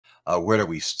where do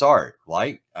we start?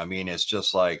 Like, I mean, it's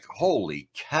just like, holy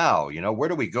cow, you know, where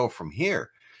do we go from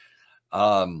here?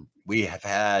 We have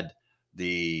had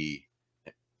the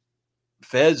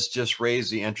Feds just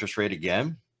raised the interest rate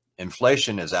again.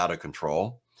 Inflation is out of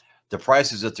control. The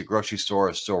prices at the grocery store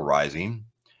are still rising.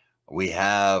 We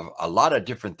have a lot of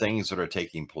different things that are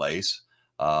taking place.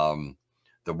 Um,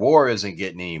 the war isn't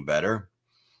getting any better.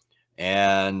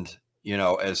 And, you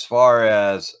know, as far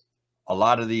as a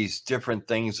lot of these different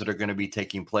things that are going to be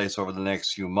taking place over the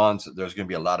next few months, there's going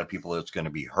to be a lot of people that's going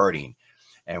to be hurting.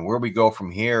 And where we go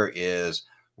from here is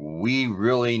we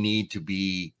really need to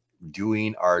be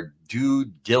doing our due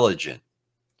diligence.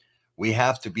 We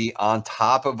have to be on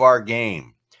top of our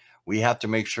game. We have to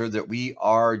make sure that we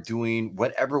are doing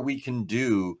whatever we can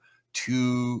do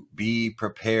to be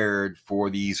prepared for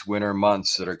these winter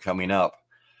months that are coming up.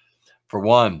 For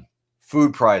one,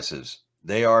 food prices,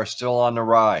 they are still on the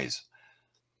rise.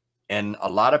 And a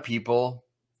lot of people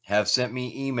have sent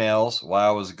me emails while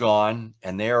I was gone,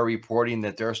 and they are reporting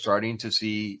that they're starting to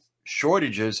see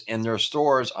shortages in their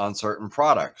stores on certain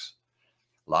products.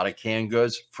 A lot of canned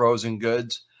goods, frozen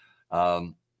goods.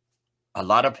 Um, a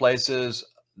lot of places,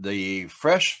 the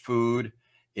fresh food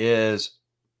is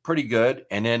pretty good.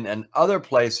 And then in other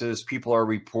places, people are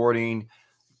reporting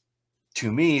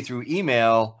to me through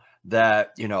email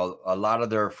that, you know, a lot of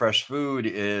their fresh food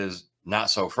is not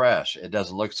so fresh. It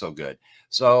doesn't look so good.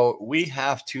 So we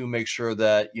have to make sure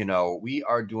that, you know, we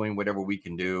are doing whatever we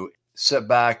can do. Sit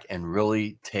back and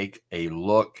really take a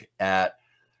look at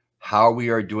how we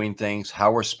are doing things,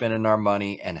 how we're spending our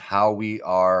money, and how we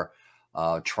are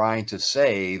trying to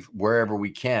save wherever we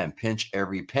can, pinch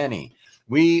every penny.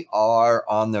 We are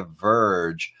on the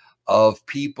verge of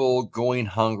people going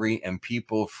hungry and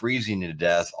people freezing to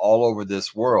death all over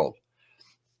this world.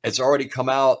 It's already come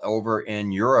out over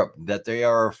in Europe that they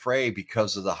are afraid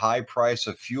because of the high price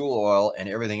of fuel oil and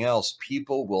everything else.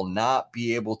 People will not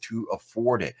be able to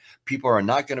afford it. People are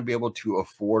not going to be able to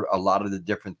afford a lot of the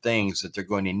different things that they're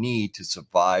going to need to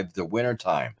survive the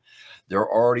wintertime. They're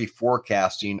already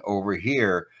forecasting over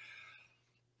here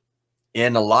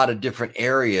in a lot of different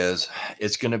areas,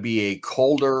 it's going to be a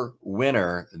colder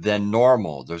winter than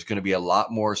normal. There's going to be a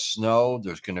lot more snow.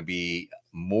 There's going to be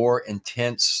more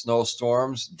intense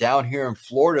snowstorms. Down here in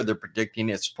Florida, they're predicting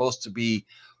it's supposed to be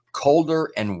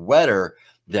colder and wetter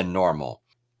than normal.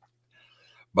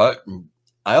 But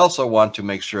I also want to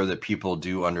make sure that people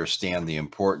do understand the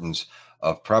importance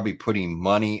of probably putting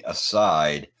money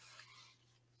aside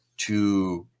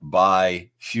to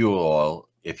buy fuel oil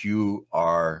if you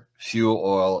are fuel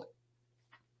oil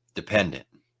dependent.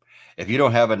 If you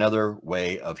don't have another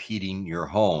way of heating your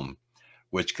home,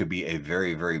 which could be a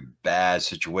very, very bad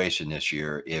situation this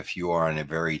year if you are on a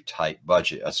very tight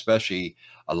budget, especially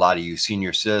a lot of you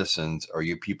senior citizens or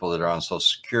you people that are on Social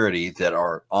Security that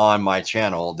are on my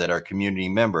channel that are community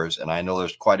members, and I know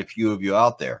there's quite a few of you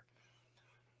out there.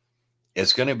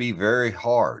 It's going to be very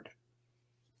hard.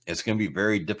 It's going to be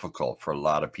very difficult for a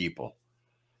lot of people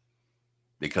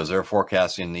because they're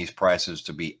forecasting these prices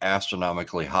to be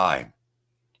astronomically high,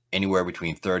 anywhere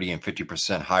between 30 and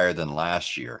 50% higher than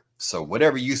last year. So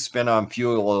whatever you spent on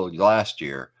fuel oil last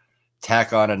year,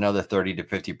 tack on another 30 to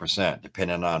 50%,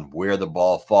 depending on where the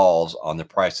ball falls on the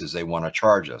prices they want to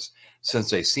charge us, since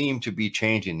they seem to be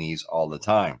changing these all the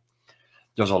time.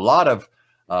 There's a lot of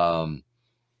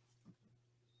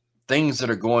things that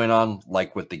are going on,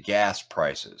 like with the gas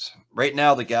prices. Right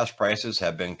now, the gas prices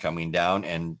have been coming down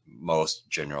in most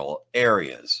general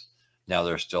areas. Now,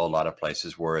 there's still a lot of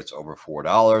places where it's over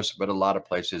 $4, but a lot of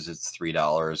places it's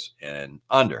 $3 and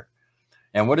under.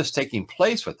 And what is taking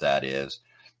place with that is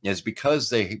because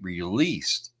they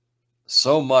released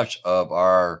so much of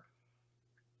our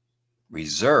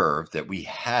reserve that we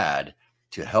had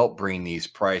to help bring these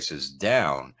prices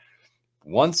down.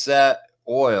 Once that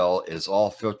oil is all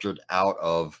filtered out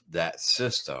of that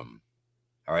system,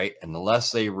 all right, and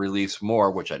unless they release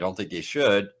more, which I don't think they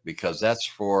should, because that's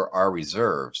for our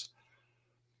reserves,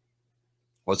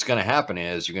 what's going to happen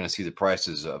is you're going to see the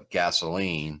prices of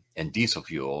gasoline and diesel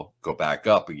fuel go back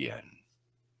up again.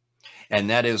 And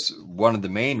that is one of the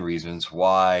main reasons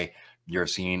why you're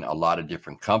seeing a lot of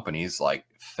different companies, like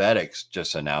FedEx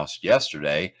just announced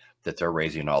yesterday that they're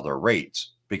raising all their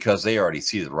rates because they already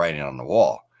see the writing on the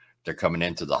wall. They're coming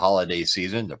into the holiday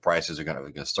season. The prices are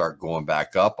going to start going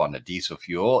back up on the diesel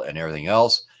fuel and everything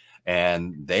else,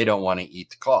 and they don't want to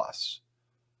eat the costs.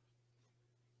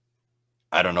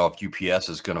 I don't know if UPS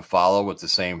is going to follow with the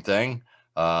same thing.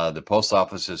 The post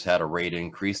office has had a rate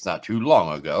increase not too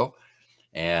long ago,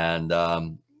 and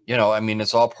you know, I mean,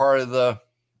 it's all part of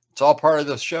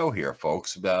the show here,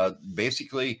 folks.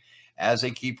 Basically, as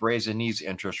they keep raising these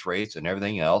interest rates and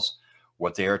everything else,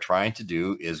 what they are trying to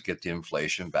do is get the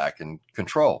inflation back in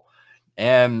control.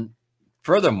 And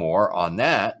furthermore, on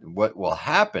that, what will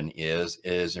happen is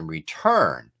in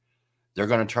return, they're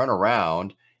going to turn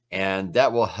around and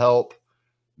that will help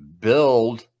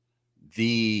build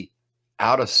the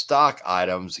out of stock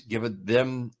items, giving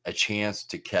them a chance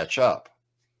to catch up.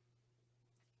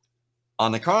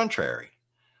 On the contrary,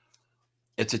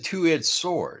 it's a two-edged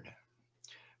sword,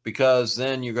 because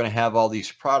then you're going to have all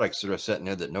these products that are sitting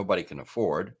there that nobody can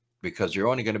afford, because you're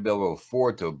only going to be able to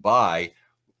afford to buy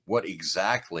what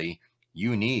exactly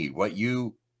you need. What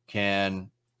you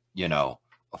can,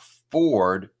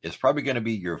 afford is probably going to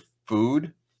be your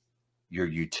food, your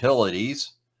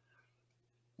utilities,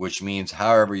 which means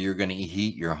however you're going to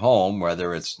heat your home,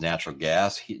 whether it's natural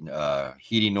gas,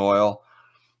 heating oil,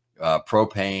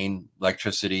 propane,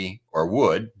 electricity, or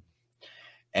wood.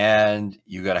 And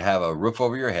you got to have a roof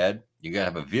over your head. You got to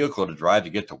have a vehicle to drive to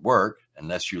get to work,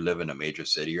 unless you live in a major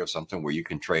city or something where you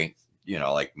can train,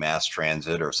 like mass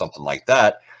transit or something like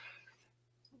that.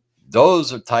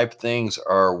 Those are type of things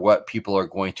are what people are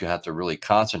going to have to really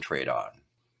concentrate on.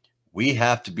 We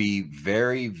have to be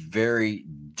very, very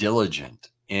diligent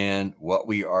in what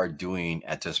we are doing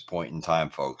at this point in time,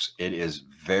 folks. It is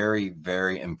very,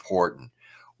 very important.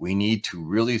 We need to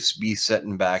really be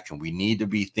sitting back and we need to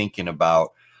be thinking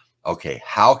about, okay,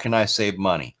 how can I save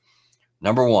money?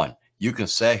 Number one, you can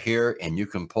sit here and you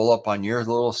can pull up on your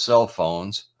little cell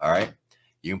phones. All right.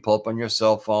 You can pull up on your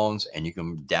cell phones and you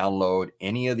can download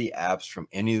any of the apps from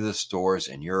any of the stores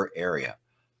in your area.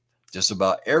 Just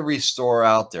about every store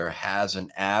out there has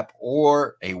an app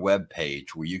or a web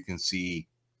page where you can see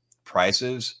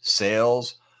prices,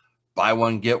 sales, buy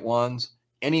one, get ones,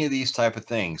 any of these type of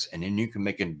things. And then you can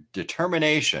make a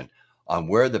determination on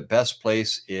where the best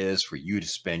place is for you to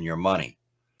spend your money.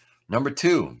 Number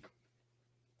two,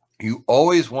 you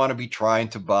always want to be trying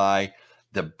to buy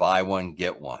the buy one,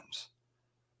 get ones.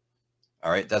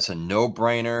 All right. That's a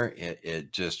no-brainer.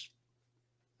 It just,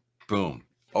 boom.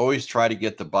 Always try to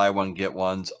get the buy one, get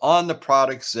ones on the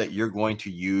products that you're going to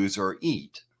use or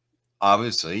eat.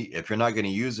 Obviously, if you're not going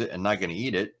to use it and not going to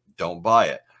eat it, don't buy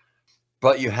it.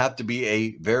 But you have to be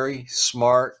a very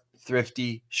smart,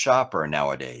 thrifty shopper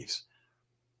nowadays.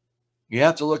 You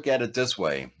have to look at it this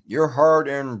way. Your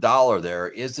hard-earned dollar there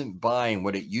isn't buying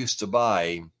what it used to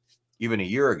buy even a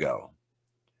year ago.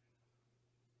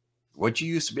 What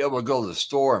you used to be able to go to the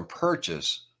store and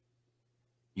purchase,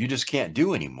 you just can't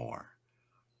do anymore.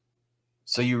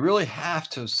 So you really have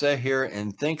to sit here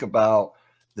and think about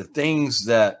the things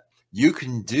that you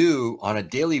can do on a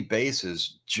daily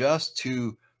basis just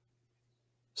to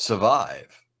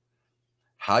survive.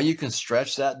 How you can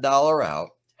stretch that dollar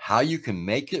out, how you can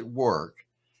make it work,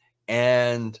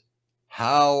 and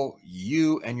how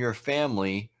you and your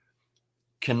family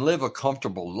can live a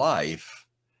comfortable life,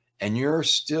 and you're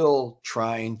still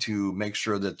trying to make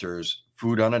sure that there's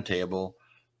food on a table,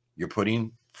 you're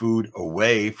putting food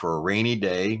away for a rainy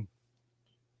day,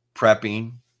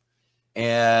 prepping,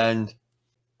 and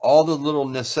all the little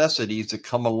necessities that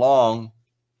come along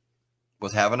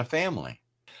with having a family.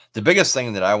 The biggest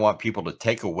thing that I want people to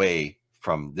take away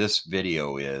from this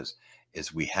video is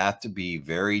we have to be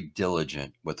very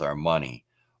diligent with our money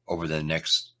over the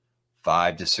next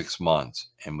 5 to 6 months.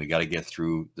 And we got to get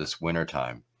through this winter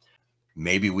time.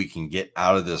 Maybe we can get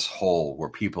out of this hole where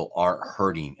people aren't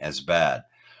hurting as bad.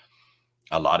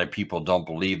 A lot of people don't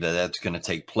believe that that's going to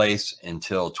take place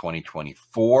until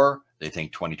 2024. They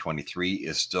think 2023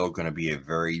 is still going to be a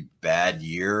very bad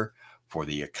year for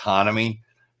the economy,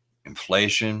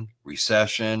 inflation,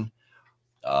 recession,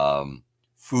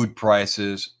 food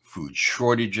prices, food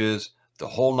shortages, the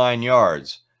whole 9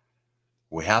 yards.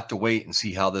 We have to wait and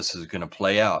see how this is going to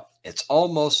play out. It's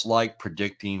almost like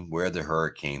predicting where the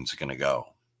hurricane's going to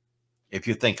go, if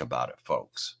you think about it,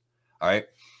 folks. All right.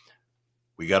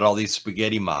 We got all these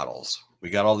spaghetti models.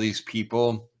 We got all these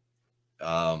people,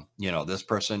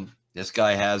 this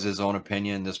guy has his own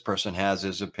opinion. This person has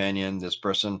his opinion. This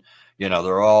person,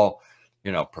 they're all,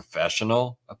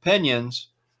 professional opinions,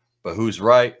 but who's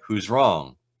right, who's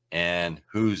wrong, and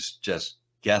who's just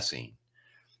guessing.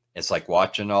 It's like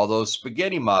watching all those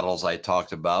spaghetti models I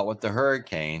talked about with the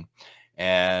hurricane,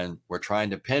 and we're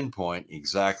trying to pinpoint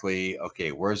exactly,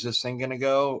 okay, where's this thing going to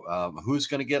go? Who's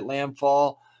going to get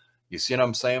landfall? You see what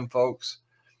I'm saying, folks?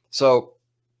 So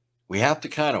we have to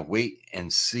kind of wait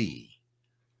and see,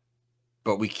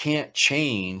 but we can't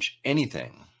change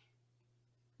anything.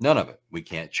 None of it. We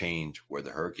can't change where the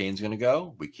hurricane's going to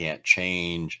go. We can't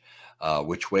change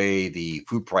which way the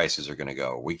food prices are going to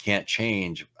go. We can't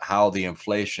change how the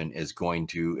inflation is going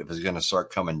to, if it's going to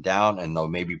start coming down, and they'll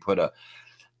maybe put a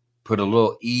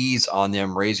little ease on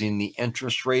them raising the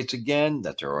interest rates again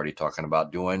that they're already talking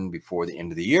about doing before the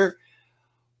end of the year.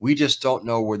 We just don't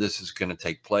know where this is going to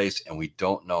take place, and we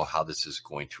don't know how this is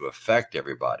going to affect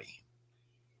everybody.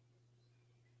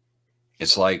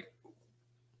 It's like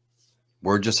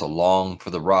we're just along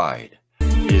for the ride.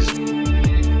 It is